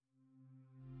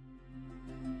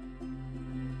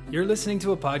You're listening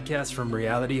to a podcast from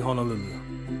Reality Honolulu.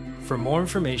 For more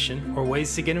information or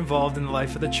ways to get involved in the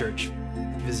life of the church,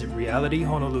 visit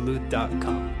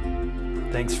realityhonolulu.com.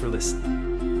 Thanks for listening.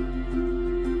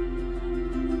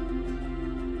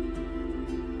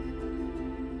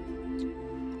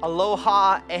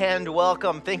 Aloha and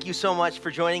welcome. Thank you so much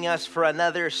for joining us for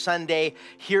another Sunday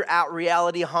here at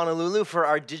Reality Honolulu for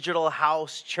our digital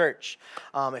house church.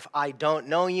 If I don't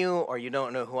know you or you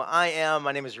don't know who I am,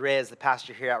 my name is Rez, the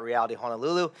pastor here at Reality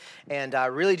Honolulu, and I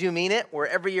really do mean it.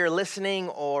 Wherever you're listening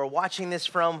or watching this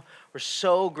from, we're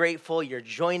so grateful you're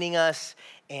joining us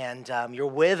and you're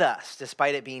with us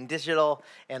despite it being digital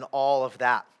and all of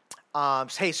that.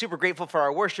 Hey, super grateful for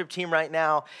our worship team right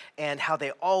now and how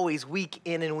they always, week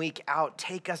in and week out,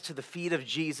 take us to the feet of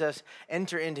Jesus,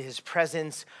 enter into his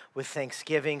presence with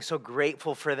thanksgiving. So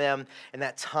grateful for them in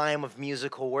that time of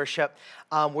musical worship.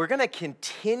 We're going to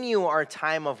continue our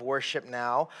time of worship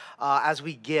now as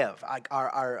we give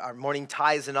our morning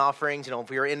tithes and offerings. You know, if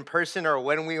we were in person or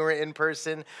when we were in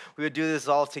person, we would do this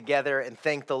all together and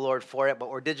thank the Lord for it. But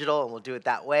we're digital and we'll do it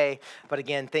that way. But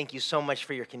again, thank you so much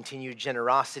for your continued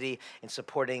generosity in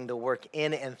supporting the work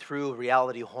in and through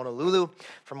Reality Honolulu.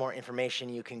 For more information,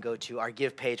 you can go to our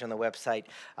Give page on the website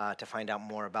to find out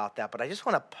more about that. But I just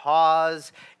want to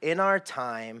pause in our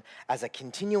time as a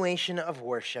continuation of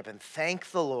worship and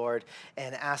thank the Lord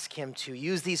and ask him to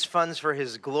use these funds for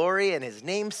his glory and his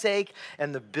namesake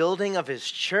and the building of his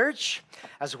church,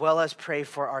 as well as pray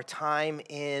for our time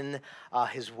in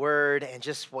his word and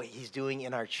just what he's doing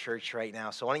in our church right now.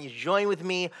 So why don't you join with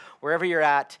me wherever you're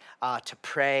at to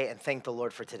pray and thank the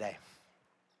Lord for today.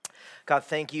 God,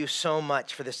 thank you so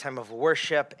much for this time of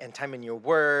worship and time in your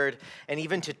word, and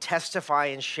even to testify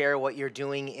and share what you're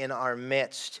doing in our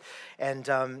midst. And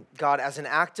God, as an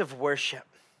act of worship,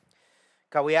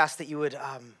 God, we ask that you would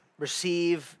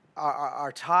receive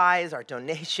our tithes, our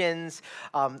donations,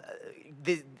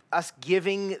 us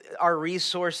giving our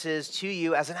resources to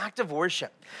you as an act of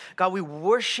worship. God, we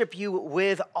worship you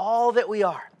with all that we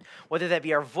are, whether that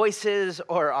be our voices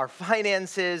or our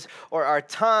finances or our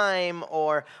time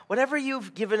or whatever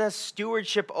you've given us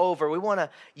stewardship over. We want to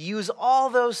use all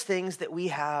those things that we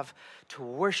have to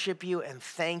worship you and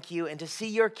thank you and to see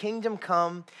your kingdom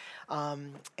come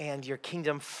and your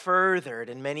kingdom furthered,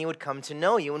 and many would come to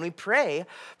know you. And we pray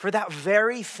for that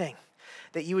very thing,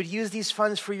 that you would use these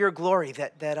funds for your glory,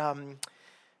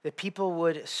 that people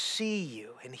would see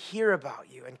you and hear about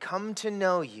you and come to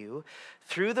know you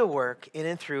through the work in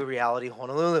and through Reality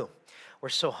Honolulu. We're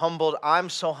so humbled. I'm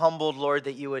so humbled, Lord,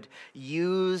 that you would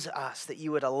use us, that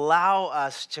you would allow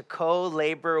us to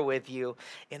co-labor with you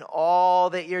in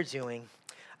all that you're doing.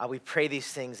 We pray these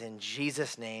things in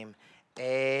Jesus' name.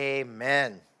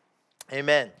 Amen.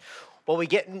 Amen. Well,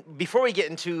 before we get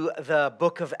into the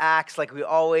book of Acts like we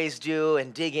always do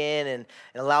and dig in and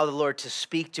allow the Lord to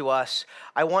speak to us,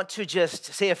 I want to just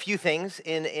say a few things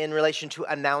in relation to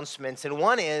announcements. And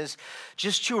one is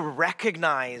just to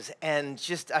recognize and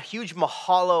just a huge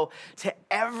mahalo to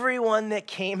everyone that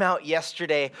came out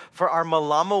yesterday for our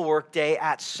Malama Workday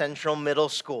at Central Middle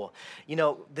School. You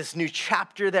know, this new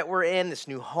chapter that we're in, this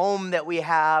new home that we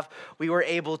have, we were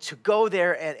able to go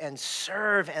there and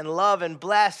serve and love and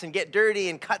bless and get dirty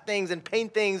and cut things and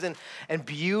paint things and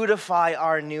beautify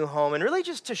our new home, and really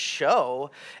just to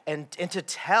show and to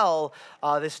tell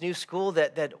this new school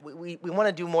that we want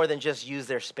to do more than just use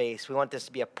their space. We want this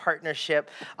to be a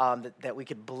partnership, that we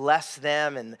could bless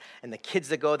them and the kids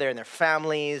that go there and their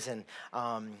families, and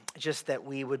just that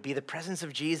we would be the presence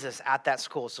of Jesus at that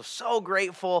school. So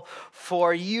grateful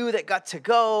for you that got to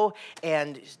go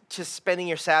and just spending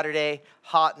your Saturday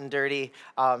hot and dirty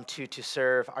to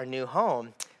serve our new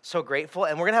home. So grateful,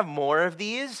 and we're going to have more of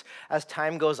these as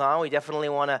time goes on. We definitely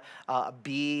want to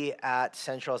be at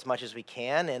Central as much as we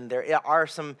can, and there are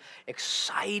some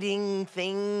exciting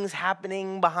things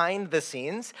happening behind the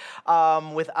scenes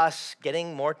with us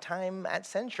getting more time at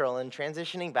Central and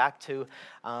transitioning back to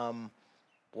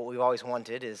what we've always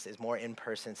wanted is more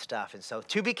in-person stuff. And so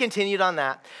to be continued on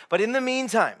that. But in the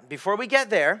meantime, before we get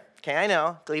there, okay, I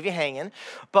know, to leave you hanging,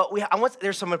 but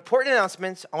there's some important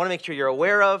announcements I want to make sure you're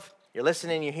aware of. You're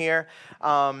listening, you're here.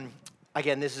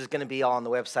 Again, this is going to be all on the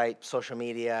website, social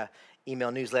media,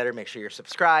 email newsletter. Make sure you're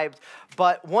subscribed.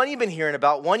 But one you've been hearing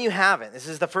about, one you haven't. This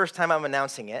is the first time I'm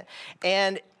announcing it.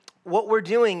 And what we're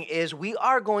doing is we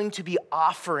are going to be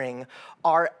offering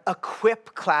our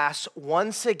Equip class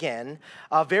once again,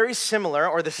 very similar,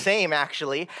 or the same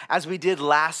actually, as we did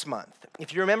last month.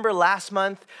 If you remember last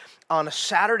month, on a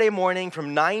Saturday morning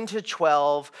from 9 to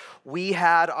 12, we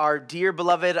had our dear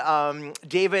beloved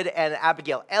David and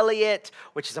Abigail Elliott,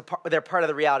 which is they're part of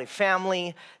the Reality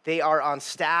family. They are on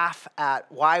staff at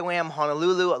YWAM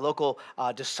Honolulu, a local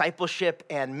discipleship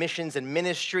and missions and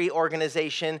ministry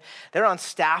organization. They're on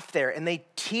staff there, and they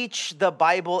teach the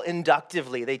Bible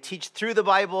inductively. They teach through the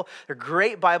Bible. They're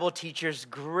great Bible teachers,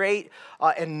 great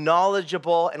and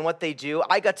knowledgeable in what they do.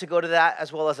 I got to go to that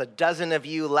as well as a dozen of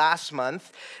you last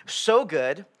month. So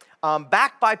good,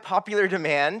 backed by popular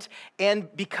demand,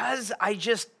 and because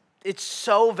it's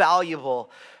so valuable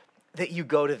that you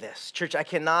go to this. Church, I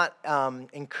cannot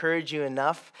encourage you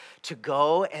enough to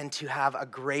go and to have a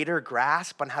greater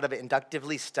grasp on how to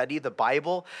inductively study the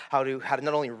Bible, how to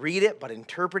not only read it, but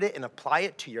interpret it and apply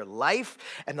it to your life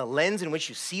and the lens in which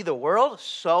you see the world.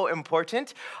 So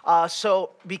important.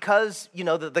 So because,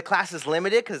 the class is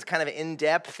limited because it's kind of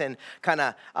in-depth and kind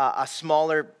of a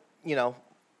smaller,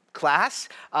 class,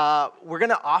 we're going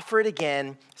to offer it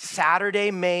again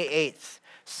Saturday, May 8th.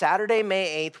 Saturday,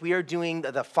 May 8th, we are doing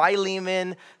the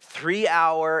Philemon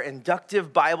 3-hour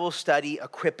inductive Bible study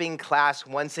equipping class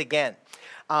once again.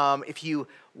 If you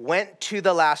went to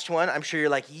the last one, I'm sure you're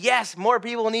like, yes, more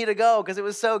people need to go because it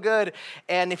was so good.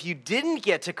 And if you didn't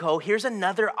get to go, here's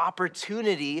another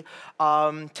opportunity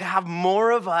to have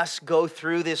more of us go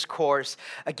through this course.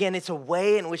 Again, it's a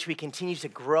way in which we continue to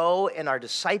grow in our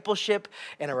discipleship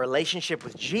and a relationship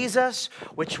with Jesus,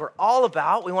 which we're all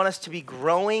about. We want us to be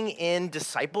growing in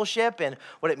discipleship and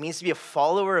what it means to be a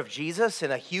follower of Jesus.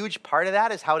 And a huge part of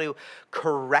that is how to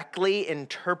correctly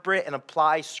interpret and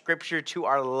apply Scripture to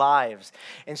our lives.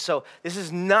 And so this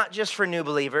is not just for new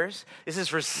believers. This is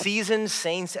for seasoned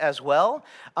saints as well.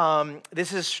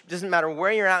 Doesn't matter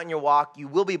where you're at in your walk. You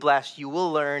will be blessed. You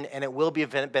will learn, and it will be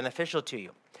beneficial to you.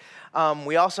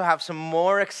 We also have some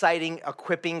more exciting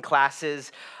equipping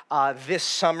classes this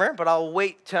summer, but I'll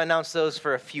wait to announce those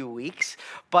for a few weeks.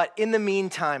 But in the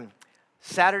meantime,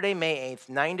 Saturday, May 8th,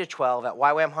 9 to 12 at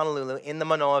YWAM Honolulu in the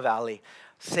Manoa Valley.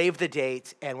 Save the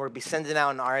date, and we'll be sending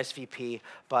out an RSVP.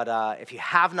 But if you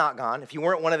have not gone, if you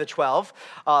weren't one of the 12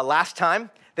 last time,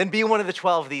 then be one of the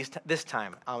 12 this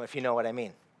time, if you know what I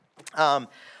mean.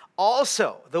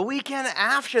 Also, the weekend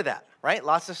after that, right?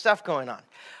 Lots of stuff going on.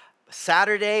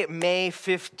 Saturday, May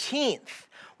 15th.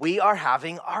 We are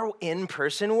having our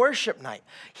in-person worship night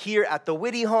here at the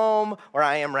Whitty home, where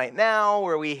I am right now,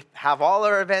 where we have all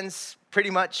our events pretty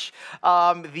much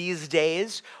these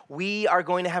days. We are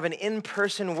going to have an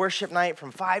in-person worship night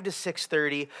from 5 to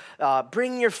 6:30.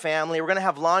 Bring your family. We're going to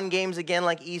have lawn games again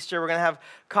like Easter. We're going to have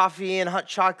coffee and hot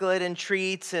chocolate and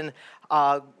treats and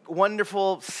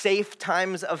wonderful, safe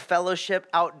times of fellowship,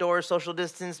 outdoor, social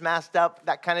distance, masked up,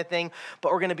 that kind of thing.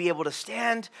 But we're going to be able to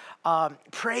stand,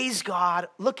 praise God,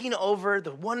 looking over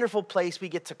the wonderful place we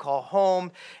get to call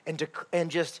home, and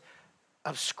just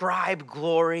ascribe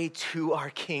glory to our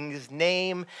King's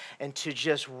name, and to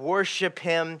just worship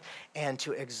Him and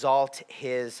to exalt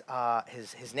His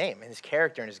name and His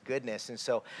character and His goodness. And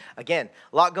so, again,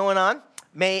 a lot going on.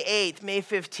 May 8th, May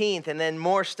 15th, and then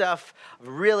more stuff,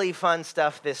 really fun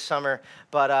stuff this summer.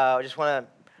 But I just want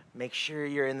to make sure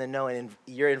you're in the know and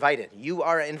you're invited. You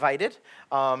are invited.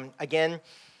 Again,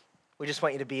 we just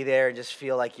want you to be there and just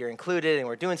feel like you're included and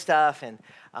we're doing stuff. And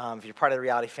if you're part of the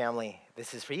Reality family,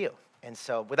 this is for you. And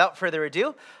so without further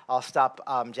ado, I'll stop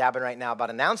jabbing right now about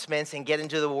announcements and get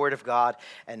into the Word of God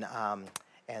and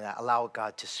allow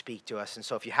God to speak to us. And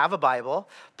so if you have a Bible,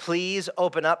 please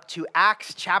open up to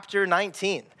Acts chapter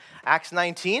 19. Acts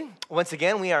 19, once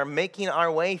again, we are making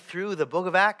our way through the book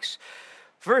of Acts,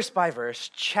 verse by verse,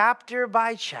 chapter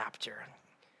by chapter,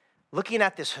 looking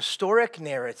at this historic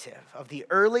narrative of the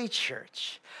early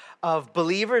church, of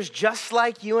believers just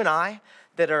like you and I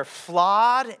that are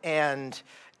flawed and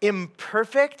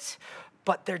imperfect,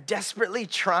 but they're desperately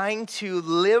trying to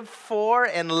live for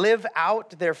and live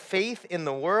out their faith in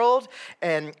the world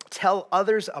and tell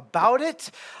others about it.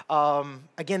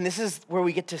 Again, this is where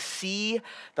we get to see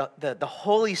the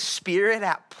Holy Spirit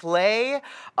at play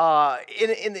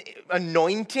in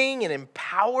anointing and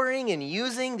empowering and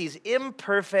using these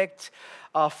imperfect,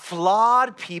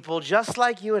 flawed people just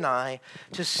like you and I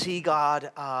to see God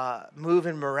move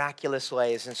in miraculous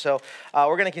ways. And so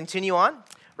we're going to continue on.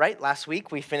 Right, last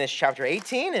week we finished chapter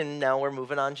 18, and now we're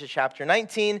moving on to chapter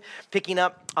 19, picking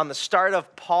up on the start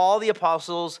of Paul the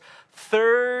Apostle's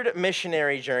third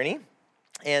missionary journey.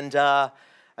 And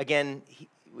again,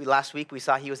 last week we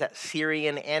saw he was at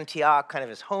Syrian Antioch, kind of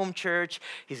his home church.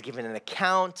 He's given an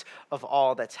account of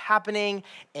all that's happening.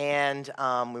 And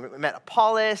we met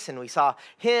Apollos, and we saw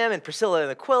him and Priscilla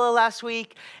and Aquila last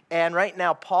week. And right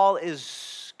now, Paul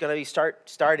is going to be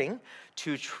starting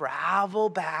to travel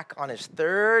back on his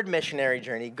third missionary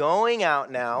journey, going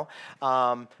out now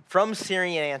from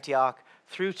Syrian Antioch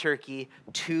through Turkey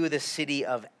to the city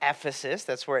of Ephesus.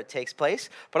 That's where it takes place.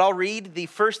 But I'll read the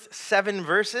first 7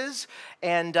 verses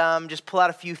and just pull out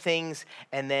a few things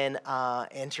and then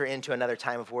enter into another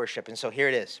time of worship. And so here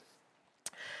it is.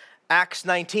 Acts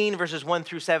 19, verses 1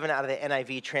 through 7 out of the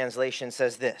NIV translation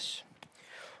says this.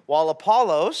 While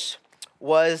Apollos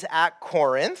was at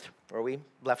Corinth, where we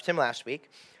left him last week,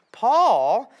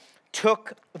 Paul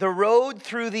took the road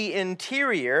through the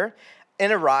interior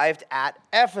and arrived at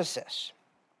Ephesus.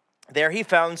 There he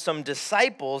found some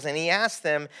disciples, and he asked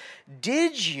them,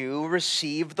 "Did you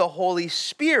receive the Holy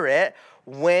Spirit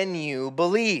when you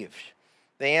believed?"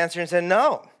 They answered and said,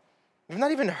 "No, we've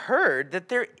not even heard that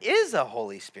there is a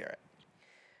Holy Spirit."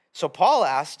 So Paul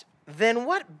asked, "Then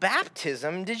what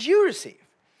baptism did you receive?"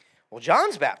 "Well,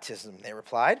 John's baptism," they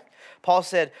replied. Paul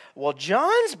said, "Well,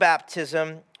 John's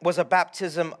baptism was a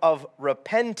baptism of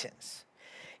repentance.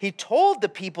 He told the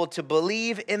people to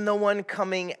believe in the one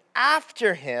coming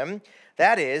after him,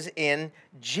 that is, in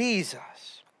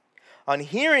Jesus." On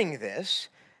hearing this,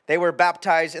 they were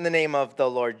baptized in the name of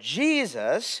the Lord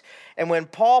Jesus. And when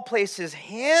Paul placed his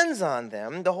hands on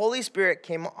them, the Holy Spirit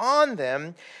came on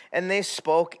them, and they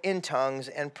spoke in tongues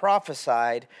and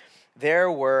prophesied.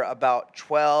 There were about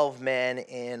 12 men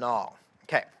in all.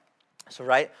 Okay,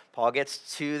 so Paul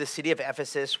gets to the city of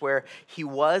Ephesus where he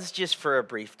was just for a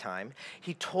brief time.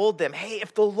 He told them, "Hey,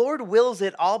 if the Lord wills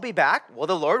it, I'll be back." Well,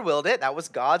 the Lord willed it. That was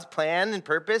God's plan and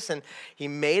purpose, and he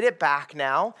made it back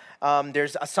now.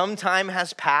 Some time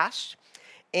has passed,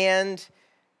 and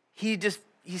he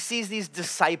sees these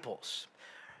disciples.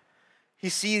 He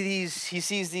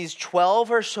sees these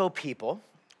 12 or so people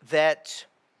that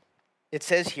it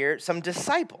says here, some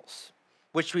disciples,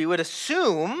 which we would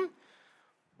assume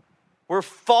were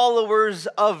followers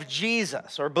of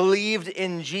Jesus or believed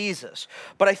in Jesus.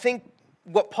 But I think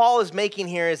what Paul is making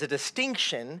here is a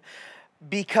distinction,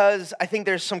 because I think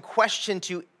there's some question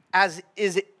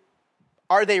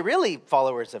are they really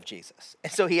followers of Jesus?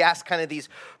 And so he asks kind of these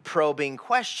probing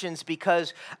questions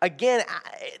because, again,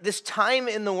 this time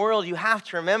in the world, you have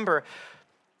to remember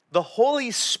the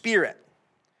Holy Spirit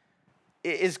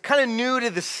is kind of new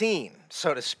to the scene,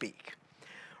 so to speak.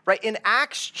 Right, in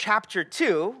Acts chapter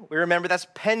 2, we remember that's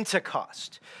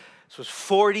Pentecost. This was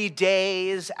 40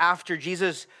 days after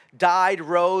Jesus died,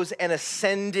 rose, and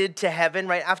ascended to heaven.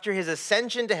 Right, after his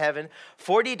ascension to heaven,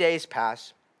 40 days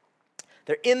pass.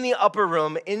 They're in the upper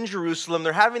room in Jerusalem.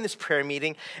 They're having this prayer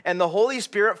meeting, and the Holy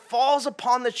Spirit falls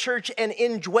upon the church and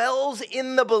indwells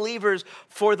in the believers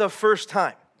for the first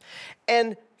time.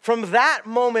 And from that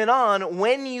moment on,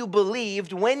 when you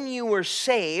believed, when you were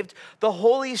saved, the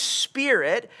Holy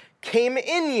Spirit came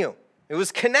in you. It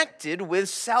was connected with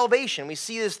salvation. We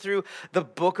see this through the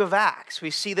book of Acts. We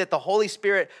see that the Holy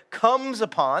Spirit comes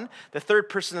upon, the third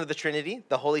person of the Trinity,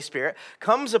 the Holy Spirit,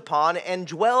 comes upon and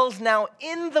dwells now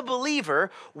in the believer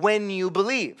when you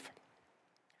believe.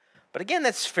 But again,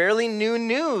 that's fairly new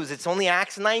news. It's only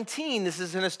Acts 19. This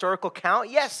is an historical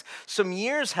count. Yes, some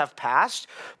years have passed,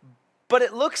 but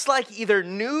it looks like either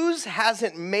news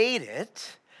hasn't made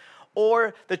it,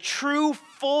 or the true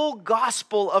full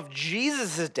gospel of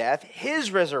Jesus' death, his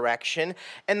resurrection,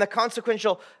 and the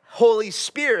consequential Holy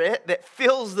Spirit that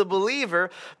fills the believer,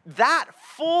 that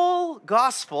full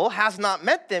gospel has not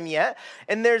met them yet,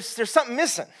 and there's something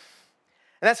missing.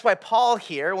 And that's why Paul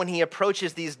here, when he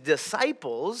approaches these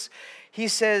disciples, he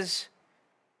says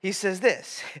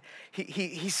this.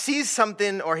 He sees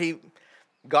something, or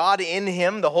God in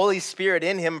him, the Holy Spirit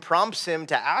in him, prompts him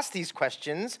to ask these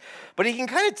questions, but he can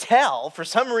kind of tell, for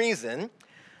some reason,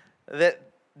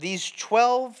 that these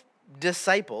 12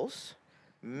 disciples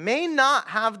may not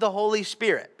have the Holy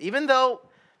Spirit, even though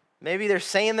maybe they're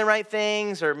saying the right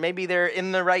things, or maybe they're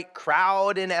in the right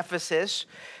crowd in Ephesus.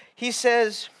 He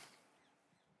says,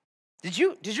 Did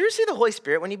you receive the Holy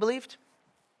Spirit when you believed?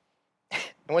 And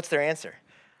what's their answer?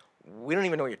 We don't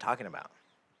even know what you're talking about.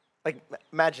 Like,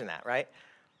 imagine that, right?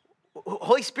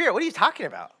 Holy Spirit, what are you talking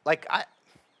about?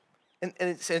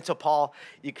 And so Paul,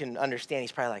 you can understand,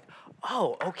 he's probably like,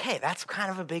 oh, okay, that's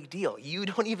kind of a big deal. You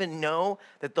don't even know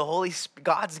that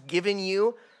God's given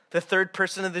you the third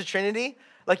person of the Trinity?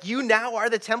 Like, you now are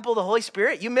the temple of the Holy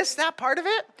Spirit? You missed that part of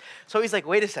it? So he's like,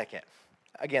 wait a second.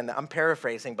 Again, I'm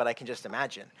paraphrasing, but I can just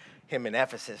imagine him in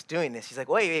Ephesus doing this. He's like,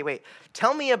 wait.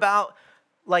 Tell me about,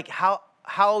 like, how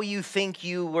how you think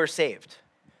you were saved.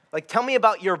 Like, tell me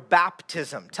about your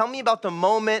baptism. Tell me about the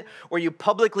moment where you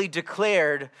publicly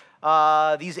declared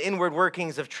these inward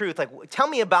workings of truth. Like, tell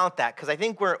me about that, because I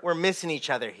think we're missing each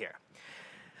other here.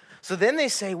 So then they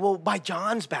say, well, by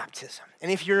John's baptism.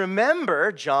 And if you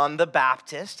remember John the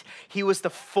Baptist, he was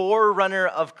the forerunner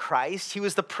of Christ. He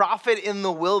was the prophet in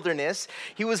the wilderness.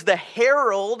 He was the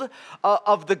herald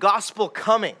of the gospel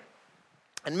coming.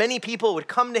 And many people would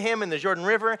come to him in the Jordan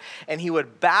River, and he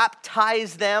would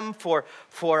baptize them for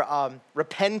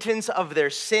repentance of their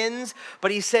sins.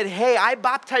 But he said, hey, I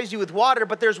baptize you with water,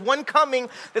 but there's one coming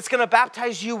that's going to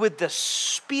baptize you with the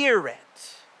Spirit.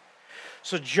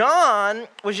 So John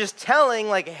was just telling,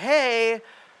 like, hey,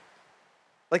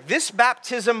 like this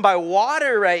baptism by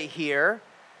water right here,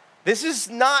 this is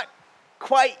not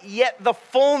quite yet the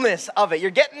fullness of it.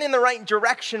 You're getting in the right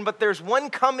direction, but there's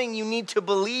one coming you need to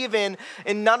believe in,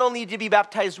 and not only to be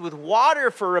baptized with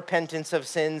water for repentance of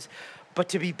sins, but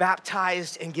to be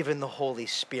baptized and given the Holy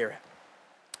Spirit.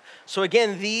 So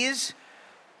again, these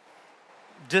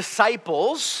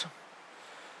disciples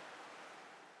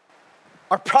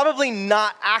are probably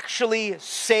not actually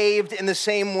saved in the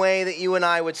same way that you and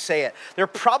I would say it. They're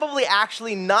probably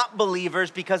actually not believers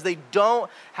because they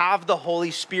don't have the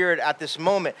Holy Spirit at this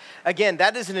moment. Again,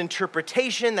 that is an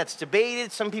interpretation that's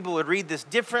debated. Some people would read this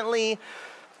differently.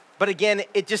 But again,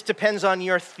 it just depends on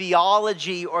your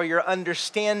theology or your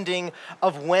understanding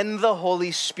of when the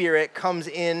Holy Spirit comes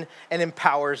in and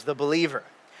empowers the believer.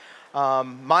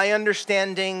 My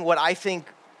understanding, what I think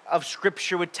of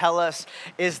Scripture would tell us,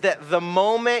 is that the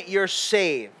moment you're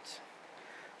saved,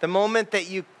 the moment that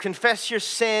you confess your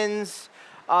sins,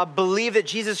 believe that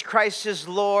Jesus Christ is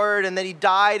Lord and that he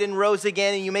died and rose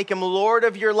again, and you make him Lord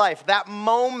of your life, that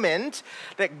moment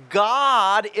that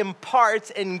God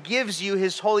imparts and gives you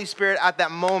his Holy Spirit at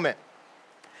that moment.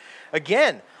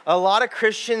 Again, a lot of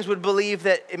Christians would believe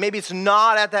that maybe it's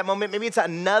not at that moment, maybe it's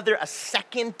a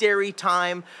secondary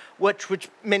time, which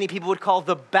many people would call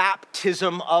the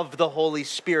baptism of the Holy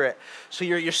Spirit. So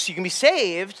you can be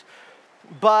saved,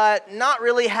 but not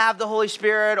really have the Holy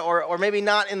Spirit, or maybe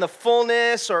not in the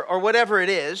fullness, or whatever it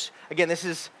is. Again,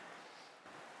 there's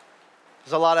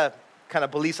a lot of kind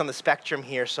of beliefs on the spectrum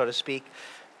here, so to speak.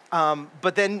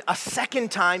 But then a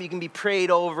second time you can be prayed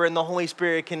over, and the Holy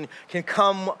Spirit can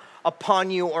come upon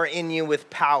you or in you with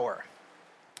power.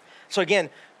 So again,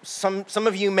 some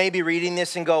of you may be reading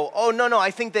this and go, oh, no,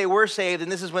 I think they were saved,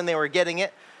 and this is when they were getting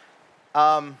it.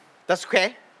 That's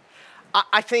okay.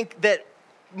 I think that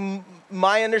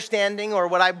my understanding, or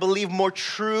what I believe more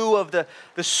true of the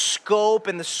scope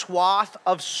and the swath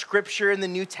of Scripture in the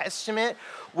New Testament,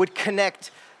 would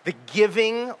connect the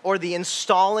giving or the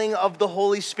installing of the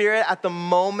Holy Spirit at the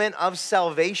moment of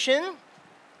salvation.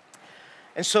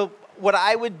 And so what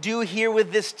I would do here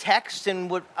with this text, and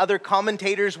what other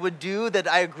commentators would do that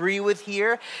I agree with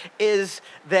here, is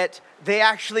that they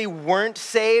actually weren't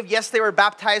saved. Yes, they were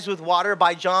baptized with water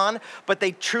by John, but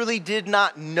they truly did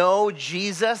not know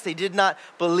Jesus. They did not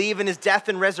believe in his death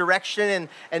and resurrection.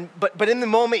 But in the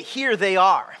moment here, they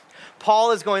are.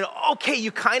 Paul is going, okay,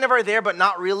 you kind of are there, but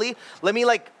not really. Let me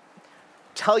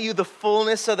tell you the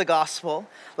fullness of the gospel.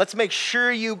 Let's make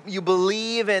sure you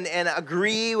believe and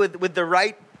agree with the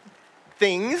right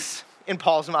things in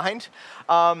Paul's mind.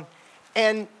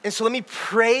 And so let me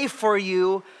pray for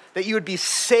you that you would be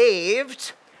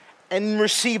saved and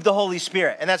receive the Holy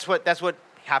Spirit. And that's what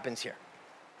happens here.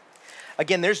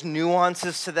 Again, there's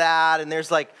nuances to that, and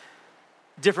there's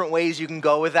different ways you can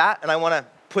go with that, and I want to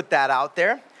put that out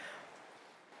there.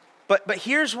 But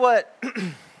here's what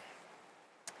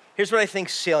I think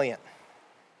is salient.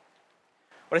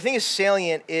 What I think is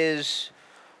salient is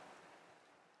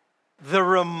the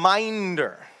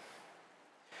reminder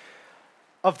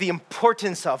of the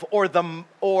importance of, or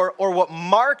what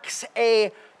marks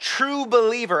a true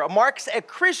believer, marks a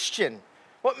Christian.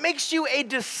 What makes you a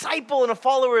disciple and a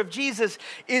follower of Jesus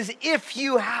is if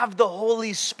you have the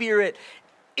Holy Spirit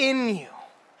in you,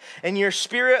 and you're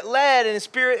Spirit-led and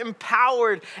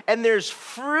Spirit-empowered, and there's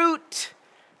fruit,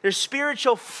 there's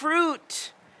spiritual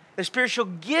fruit, there's spiritual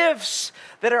gifts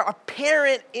that are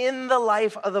apparent in the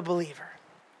life of the believer.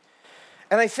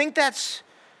 And I think that's,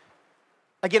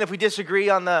 again, if we disagree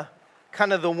on the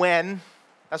kind of the when,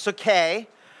 that's okay.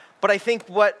 But I think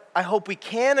what I hope we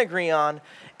can agree on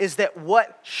is that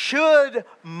what should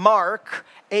mark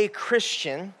a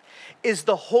Christian is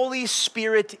the Holy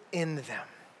Spirit in them.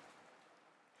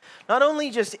 Not only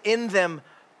just in them,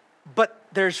 but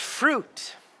there's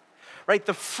fruit, right?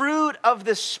 The fruit of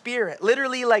the Spirit.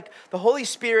 Literally, the Holy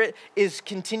Spirit is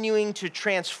continuing to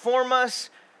transform us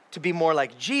to be more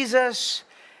like Jesus,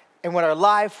 and what our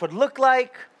life would look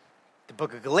like. the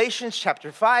book of Galatians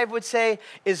chapter 5 would say,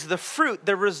 is the fruit,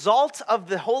 the result of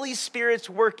the Holy Spirit's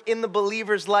work in the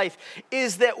believer's life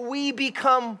is that we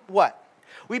become what?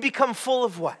 We become full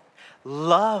of what?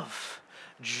 Love,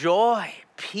 joy,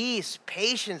 peace,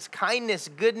 patience, kindness,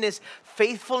 goodness,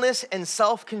 faithfulness, and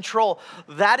self-control.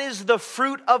 That is the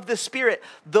fruit of the Spirit.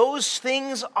 Those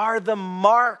things are the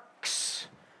marks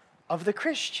of the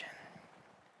Christian.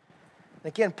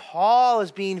 Again, Paul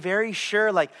is being very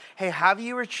sure, like, hey, have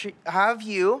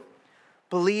you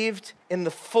believed in the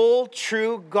full,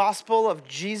 true gospel of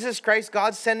Jesus Christ,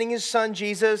 God sending his son,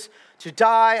 Jesus, to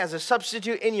die as a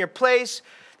substitute in your place,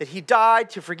 that he died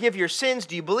to forgive your sins?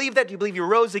 Do you believe that? Do you believe he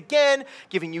rose again,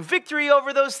 giving you victory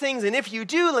over those things? And if you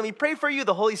do, let me pray for you.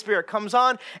 The Holy Spirit comes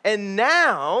on. And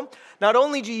now, not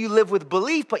only do you live with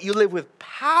belief, but you live with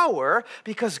power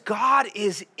because God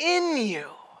is in you.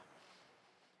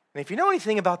 And if you know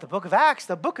anything about the book of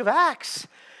Acts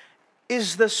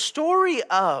is the story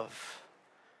of,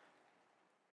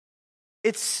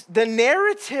 it's the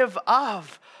narrative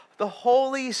of the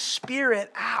Holy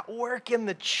Spirit at work in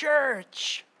the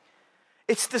church.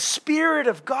 It's the Spirit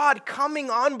of God coming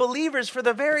on believers for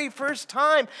the very first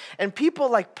time. And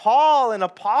people like Paul and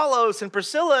Apollos and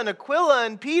Priscilla and Aquila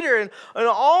and Peter and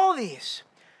all these,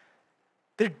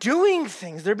 they're doing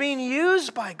things. They're being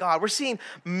used by God. We're seeing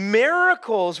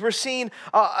miracles. We're seeing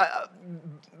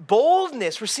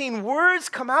boldness. We're seeing words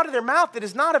come out of their mouth that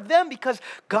is not of them because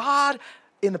God,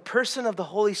 in the person of the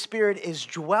Holy Spirit, is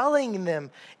dwelling in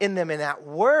them and at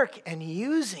work and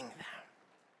using them.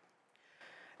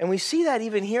 And we see that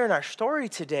even here in our story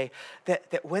today,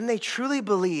 that when they truly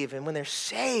believe and when they're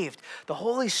saved, the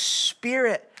Holy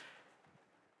Spirit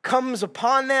comes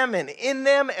upon them and in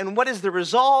them. And what is the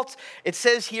result? It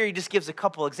says here, he just gives a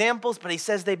couple examples, but he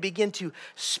says they begin to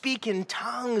speak in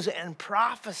tongues and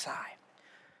prophesy.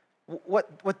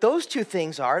 What those two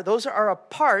things are, those are a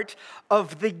part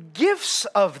of the gifts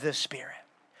of the Spirit,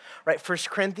 right? 1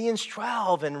 Corinthians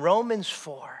 12 and Romans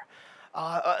 4.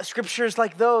 Scriptures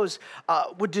like those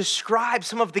would describe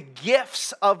some of the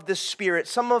gifts of the Spirit,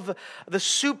 some of the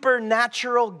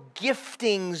supernatural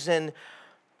giftings and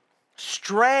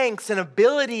strengths and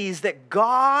abilities that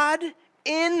God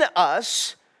in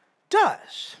us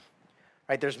does,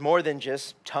 right? There's more than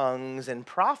just tongues and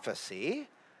prophecy,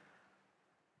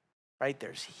 right?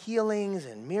 There's healings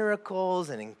and miracles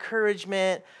and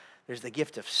encouragement. There's the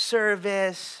gift of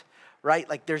service, right?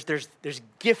 Like there's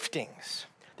giftings,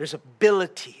 there's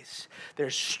abilities,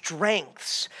 there's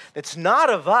strengths that's not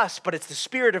of us, but it's the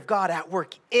Spirit of God at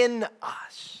work in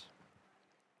us.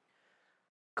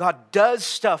 God does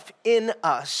stuff in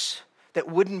us that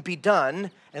wouldn't be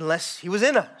done unless he was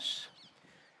in us.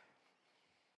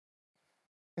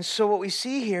 And so what we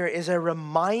see here is a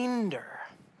reminder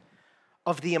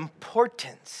of the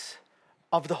importance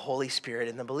of the Holy Spirit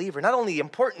in the believer. Not only the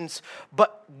importance,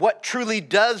 but what truly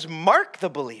does mark the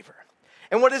believer.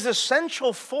 And what is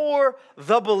essential for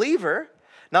the believer,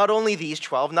 not only these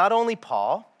 12, not only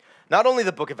Paul, not only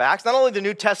the book of Acts, not only the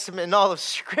New Testament and all of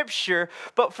Scripture,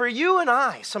 but for you and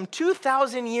I, some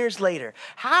 2,000 years later,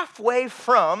 halfway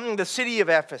from the city of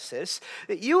Ephesus,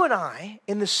 that you and I,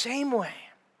 in the same way,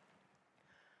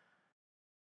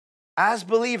 as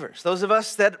believers, those of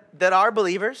us that are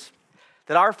believers,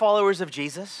 that are followers of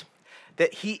Jesus,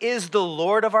 that he is the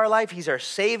Lord of our life, he's our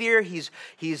Savior, he's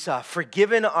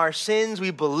forgiven our sins.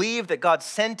 We believe that God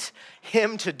sent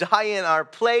him to die in our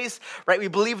place, right? We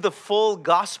believe the full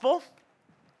gospel.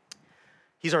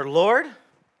 He's our Lord.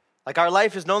 Like our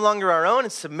life is no longer our own.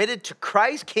 It's submitted to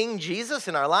Christ, King Jesus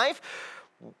in our life.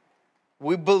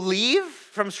 We believe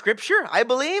from Scripture, I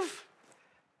believe,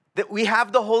 that we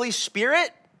have the Holy Spirit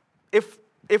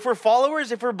if we're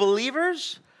followers, if we're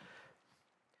believers.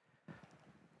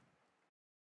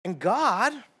 And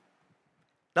God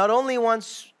not only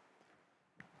wants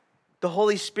the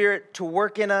Holy Spirit to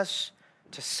work in us,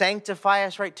 to sanctify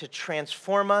us, right, to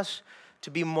transform us, to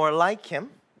be more like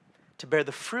him, to bear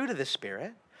the fruit of the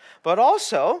Spirit, but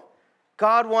also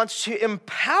God wants to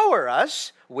empower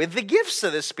us with the gifts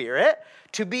of the Spirit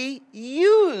to be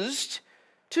used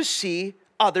to see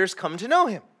others come to know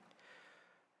him.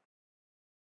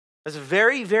 That's a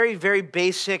very, very, very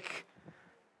basic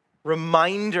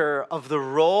reminder of the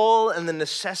role and the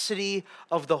necessity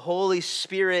of the Holy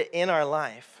Spirit in our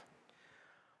life.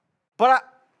 But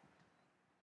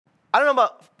I don't know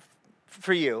about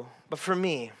for you, but for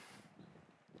me,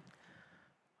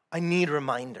 I need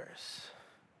reminders.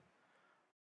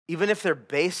 Even if they're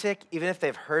basic, even if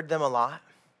they've heard them a lot,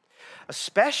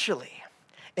 especially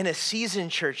in a season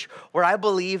church where I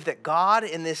believe that God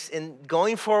in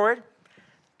going forward,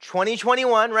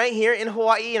 2021 right here in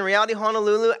Hawaii, in Reality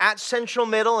Honolulu, at Central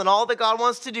Middle, and all that God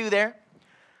wants to do there.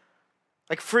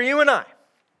 Like for you and I,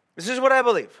 this is what I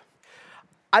believe.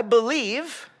 I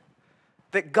believe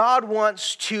that God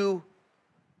wants to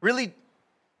really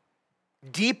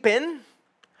deepen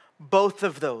both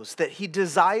of those, that he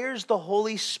desires the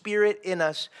Holy Spirit in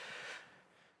us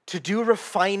to do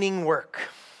refining work.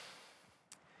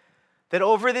 That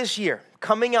over this year,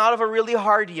 coming out of a really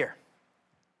hard year,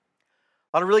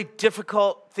 a lot of really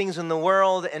difficult things in the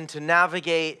world and to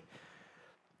navigate,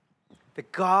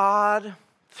 that God,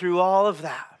 through all of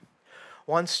that,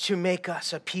 wants to make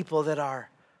us a people that are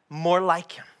more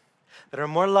like him, that are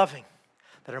more loving,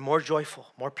 that are more joyful,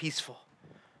 more peaceful,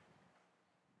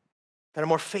 that are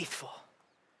more faithful,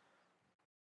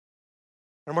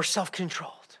 that are more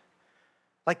self-controlled.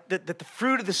 Like that the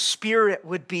fruit of the Spirit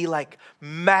would be like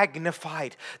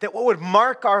magnified. That what would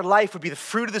mark our life would be the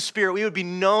fruit of the Spirit. We would be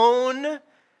known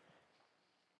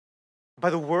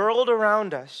by the world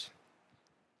around us,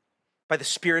 by the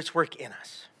Spirit's work in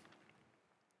us.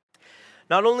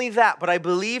 Not only that, but I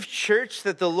believe, church,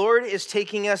 that the Lord is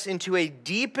taking us into a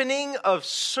deepening of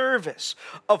service,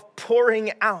 of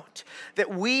pouring out.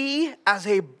 That we, as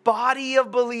a body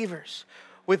of believers,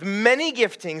 with many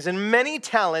giftings and many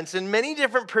talents and many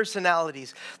different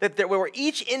personalities, that we're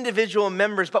each individual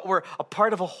members, but we're a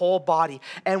part of a whole body,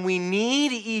 and we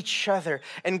need each other.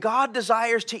 And God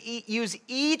desires to use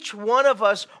each one of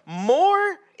us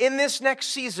more in this next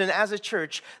season as a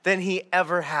church than he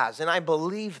ever has. And I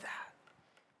believe that.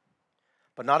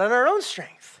 But not on our own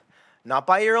strength, not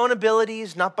by your own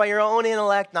abilities, not by your own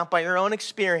intellect, not by your own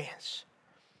experience,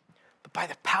 but by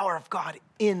the power of God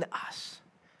in us.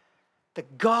 The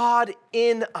God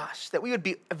in us, that we would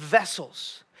be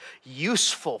vessels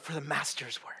useful for the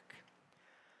Master's work.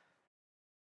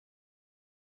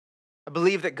 I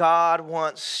believe that God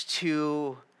wants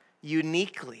to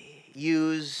uniquely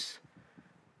use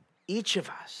each of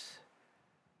us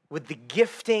with the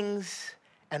giftings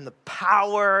and the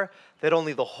power that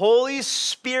only the Holy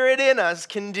Spirit in us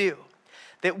can do.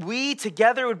 That we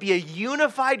together would be a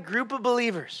unified group of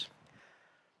believers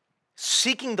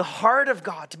seeking the heart of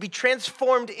God, to be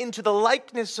transformed into the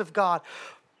likeness of God,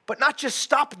 but not just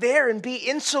stop there and be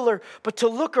insular, but to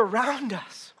look around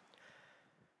us.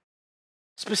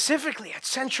 Specifically at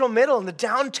Central Middle in the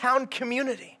downtown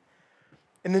community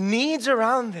and the needs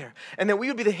around there, and that we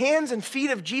would be the hands and feet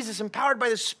of Jesus, empowered by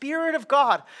the Spirit of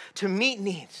God to meet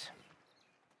needs.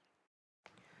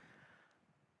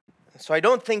 So I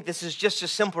don't think this is just a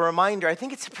simple reminder. I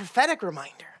think it's a prophetic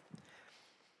reminder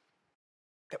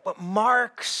that what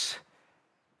marks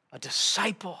a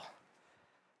disciple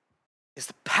is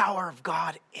the power of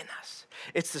God in us.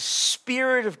 It's the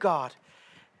Spirit of God.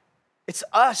 It's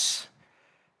us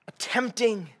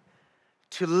attempting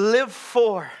to live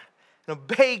for and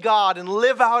obey God and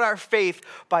live out our faith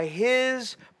by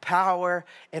his power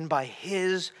and by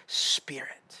his Spirit.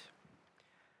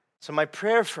 So my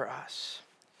prayer for us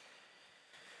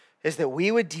is that we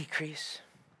would decrease,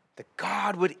 that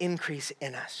God would increase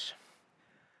in us.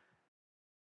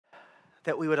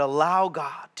 That we would allow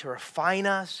God to refine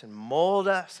us and mold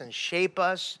us and shape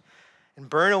us and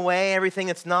burn away everything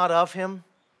that's not of him.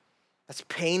 That's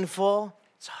painful,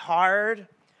 it's hard.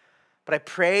 But I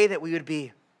pray that we would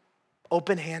be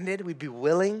open-handed, we'd be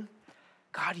willing.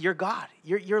 God, you're God,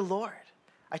 you're Lord.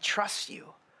 I trust you.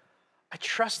 I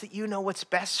trust that you know what's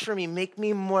best for me. Make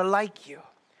me more like you.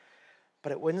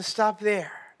 But it wouldn't stop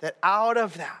there. That out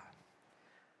of that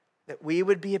we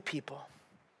would be a people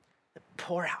that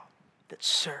pour out, that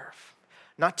serve,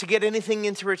 not to get anything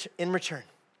in return,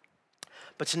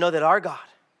 but to know that our God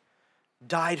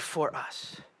died for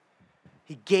us.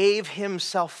 He gave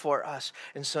himself for us,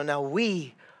 and so now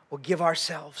we will give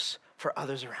ourselves for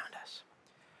others around us.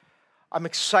 I'm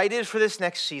excited for this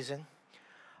next season.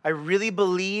 I really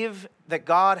believe that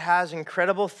God has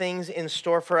incredible things in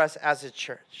store for us as a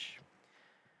church.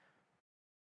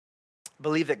 I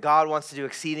believe that God wants to do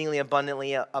exceedingly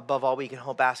abundantly above all we can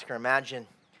hope, ask, or imagine.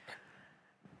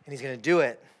 And he's going to do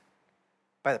it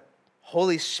by the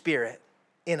Holy Spirit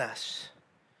in us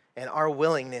and our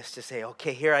willingness to say,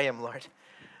 okay, here I am, Lord.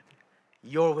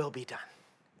 Your will be done.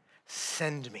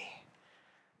 Send me.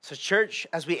 So church,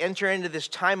 as we enter into this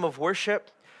time of worship,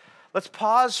 let's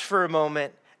pause for a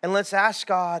moment and let's ask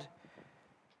God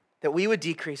that we would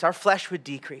decrease, our flesh would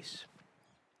decrease,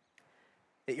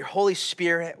 that your Holy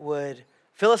Spirit would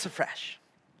fill us afresh.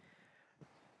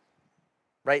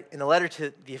 Right? In the letter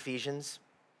to the Ephesians,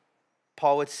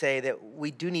 Paul would say that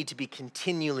we do need to be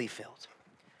continually filled.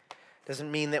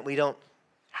 Doesn't mean that we don't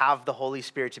have the Holy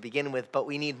Spirit to begin with, but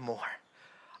we need more.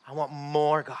 I want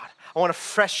more, God. I want a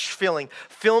fresh filling.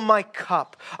 Fill my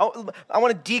cup. I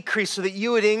want to decrease so that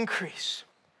you would increase.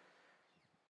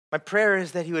 My prayer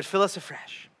is that you would fill us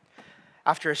afresh.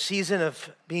 After a season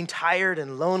of being tired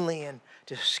and lonely and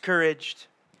discouraged,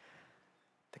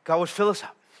 that God would fill us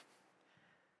up.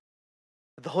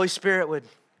 That the Holy Spirit would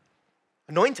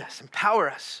anoint us,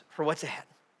 empower us for what's ahead.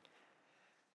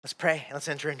 Let's pray and let's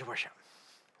enter into worship.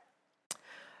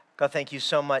 God, thank you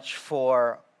so much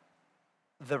for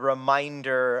the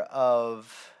reminder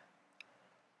of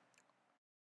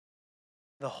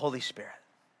the Holy Spirit.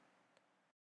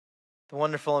 The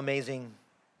wonderful, amazing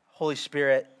Holy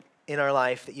Spirit in our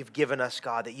life that you've given us,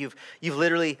 God, that you've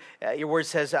literally, your word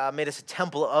says, made us a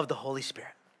temple of the Holy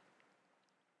Spirit.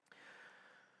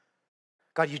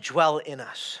 God, you dwell in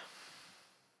us.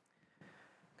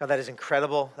 God, that is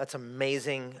incredible. That's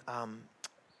amazing.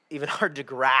 Even hard to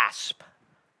grasp.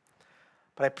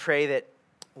 But I pray that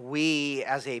we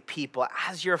as a people,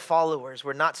 as your followers,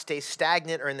 would not stay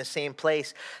stagnant or in the same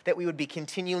place, that we would be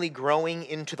continually growing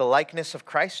into the likeness of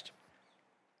Christ.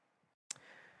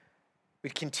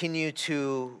 We'd continue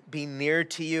to be near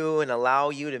to you and allow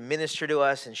you to minister to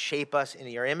us and shape us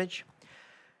into your image.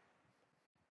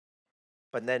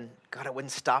 But then, God, it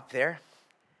wouldn't stop there.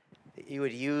 That you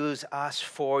would use us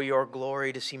for your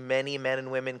glory to see many men and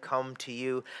women come to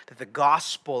you, that the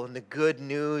gospel and the good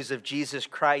news of Jesus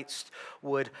Christ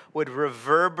would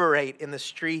reverberate in the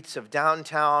streets of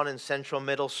downtown and Central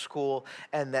Middle School,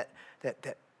 and that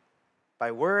by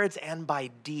words and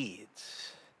by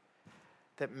deeds,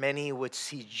 that many would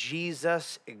see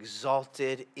Jesus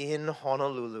exalted in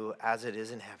Honolulu as it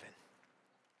is in heaven.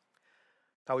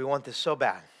 God, we want this so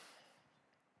bad.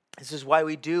 This is why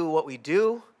we do what we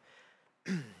do.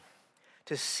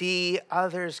 To see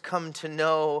others come to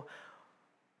know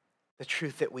the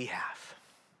truth that we have,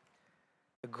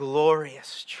 the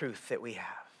glorious truth that we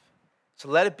have. So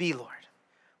let it be, Lord.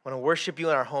 I want to worship you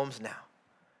in our homes now.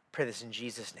 Pray this in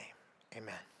Jesus' name.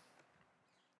 Amen.